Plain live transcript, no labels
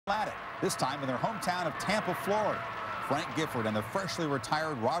at it, this time in their hometown of Tampa, Florida. Frank Gifford and the freshly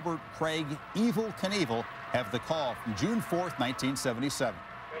retired Robert Craig Evel Knievel have the call from June 4th, 1977.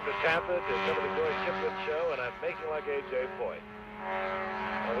 Come to Tampa to come to the Joie Chitwood show, and I'm making like A.J. Foyt.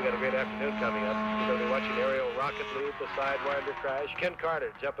 Well, we got a great afternoon coming up. We're going to be watching aerial rocket leave the sidewinder crash. Ken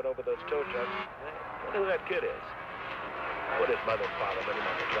Carter jumping over those tow trucks. I wonder who that kid is. What his mother and father met him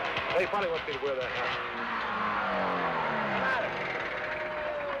on the track. Hey, probably wants me to wear that hat.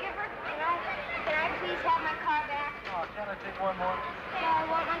 Gifford, can I please have my car back? Oh, can I take one more? No, I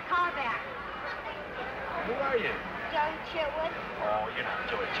want my car back. Who are you? Joie Chitwood. Oh, you're not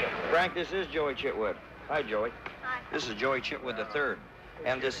Joie Chitwood. Frank, this is Joie Chitwood. Hi, Joey. Hi. This is Joie Chitwood III,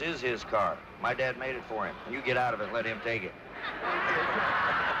 and this is his car. My dad made it for him. You get out of it and let him take it.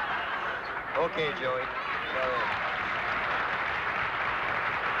 Okay, Joey. Go ahead.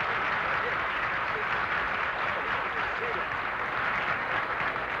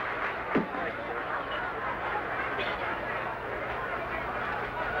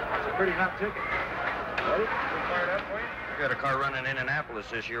 It's a pretty hot ticket. Ready? We fired up for you? We got a car running in Annapolis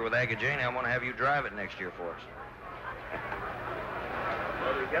this year with Agajani. I'm going to have you drive it next year for us.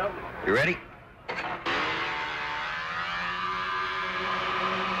 There we go. You ready?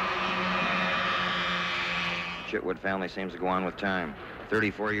 Chitwood family seems to go on with time.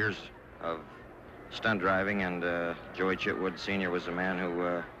 34 years of stunt driving, and Joie Chitwood Sr. was the man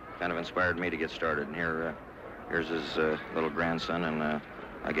who kind of inspired me to get started. And here's his little grandson, and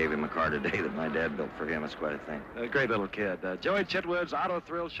I gave him a car today that my dad built for him. It's quite a thing. A great little kid. Joie Chitwood's Auto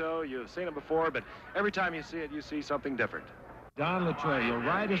Thrill Show. You've seen it before, but every time you see it, you see something different. Don Latreille, he'll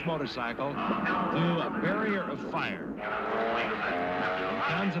ride his motorcycle through a barrier of fire. Here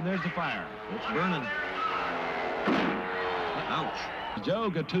comes, and there's the fire. It's burning. Ouch. Joe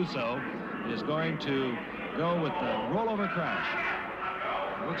Gattuso is going to go with the rollover crash.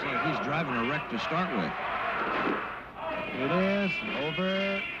 Looks like he's driving a wreck to start with. It is over.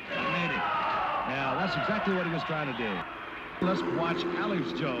 Made it. Now, that's exactly what he was trying to do. Let's watch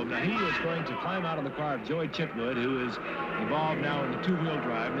Alex Job. Now, he is going to climb out of the car of Joie Chitwood, who is involved now in the two-wheel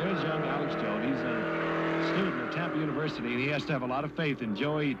drive. And there's young Alex Job. He's a student at Tampa University, and he has to have a lot of faith in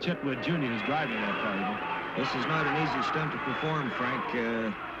Joie Chitwood Jr., who's driving that car. This is not an easy stunt to perform, Frank.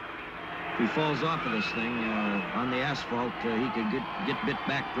 If he falls off of this thing on the asphalt, he could get bit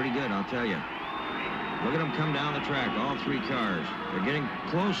back pretty good, I'll tell you. Look at them come down the track, all three cars. They're getting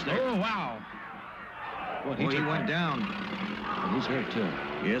close there. Oh, wow. Well, he went down. He's hurt, too.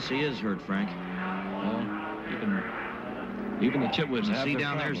 Yes, he is hurt, Frank. Even the Chitwoods have See their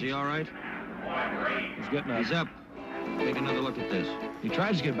down there, problems. is he all right? He's getting up. He's up. Take another look at this. He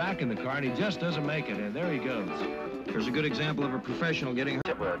tries to get back in the car, and he just doesn't make it, and there he goes. There's a good example of a professional getting hurt.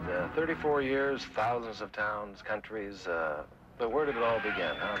 Chitwood, 34 years, thousands of towns, countries. But where did it all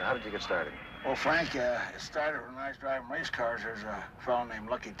begin? How did you get started? Well, Frank, it started when I was driving race cars. There's a fellow named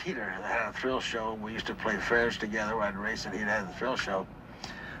Lucky Teeter that had a thrill show. We used to play fairs together. I'd race and he'd have the thrill show.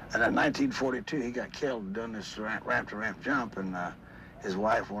 And in 1942, he got killed doing this ramp-to-ramp jump, and his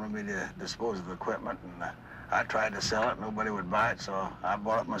wife wanted me to dispose of the equipment, and I tried to sell it. Nobody would buy it, so I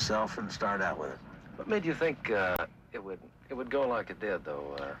bought it myself and started out with it. What made you think it would go like it did,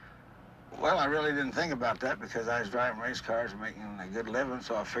 though? Well, I really didn't think about that because I was driving race cars and making a good living,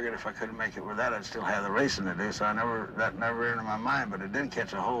 so I figured if I couldn't make it with that, I'd still have the racing to do, so that never entered my mind, but it did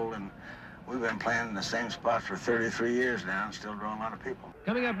catch a hold, and we've been playing in the same spot for 33 years now and still drawing a lot of people.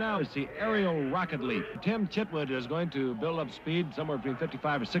 Coming up now is the aerial rocket leap. Tim Chitwood is going to build up speed somewhere between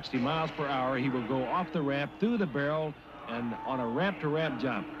 55 or 60 miles per hour. He will go off the ramp, through the barrel, and on a ramp-to-ramp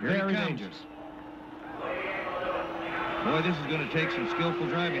jump. Very dangerous. Boy, this is going to take some skillful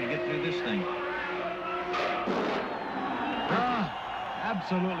driving to get through this thing.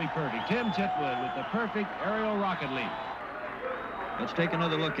 Absolutely perfect. Tim Chitwood with the perfect aerial rocket leap. Let's take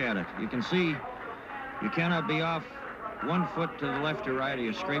another look at it. You can see you cannot be off 1 foot to the left or right, or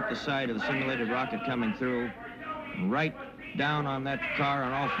you scrape the side of the simulated rocket coming through. Right down on that car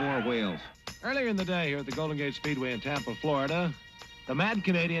on all four wheels. Earlier in the day here at the Golden Gate Speedway in Tampa, Florida, the mad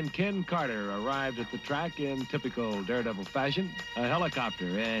Canadian Ken Carter arrived at the track in typical Daredevil fashion, a helicopter,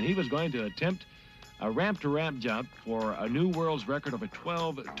 and he was going to attempt a ramp-to-ramp jump for a new world's record over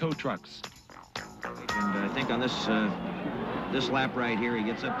 12 tow trucks. And I think on this lap right here, he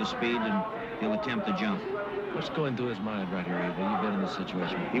gets up to speed and he'll attempt the jump. What's going through his mind right here, Evel? You've been in this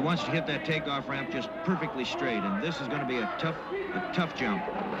situation. He wants to hit that takeoff ramp just perfectly straight, and this is going to be a tough jump.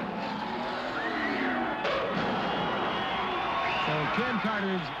 So Ken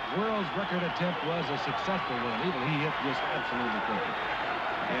Carter's world's record attempt was a successful one. Even he hit just absolutely perfect.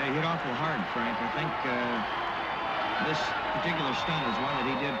 Yeah, he hit awful hard, Frank. I think This particular stunt is one that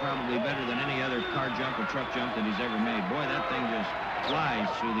he did probably better than any other car jump or truck jump that he's ever made. Boy, that thing just flies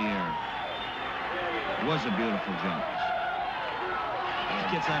through the air. It was a beautiful jump.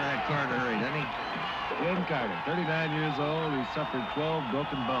 He gets out of that car to hurry, doesn't he? Jim Carter, 39 years old. He suffered 12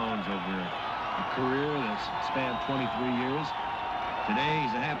 broken bones over a career that's spanned 23 years. Today,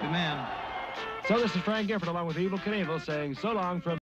 he's a happy man. So this is Frank Gifford along with Evel Knievel saying so long from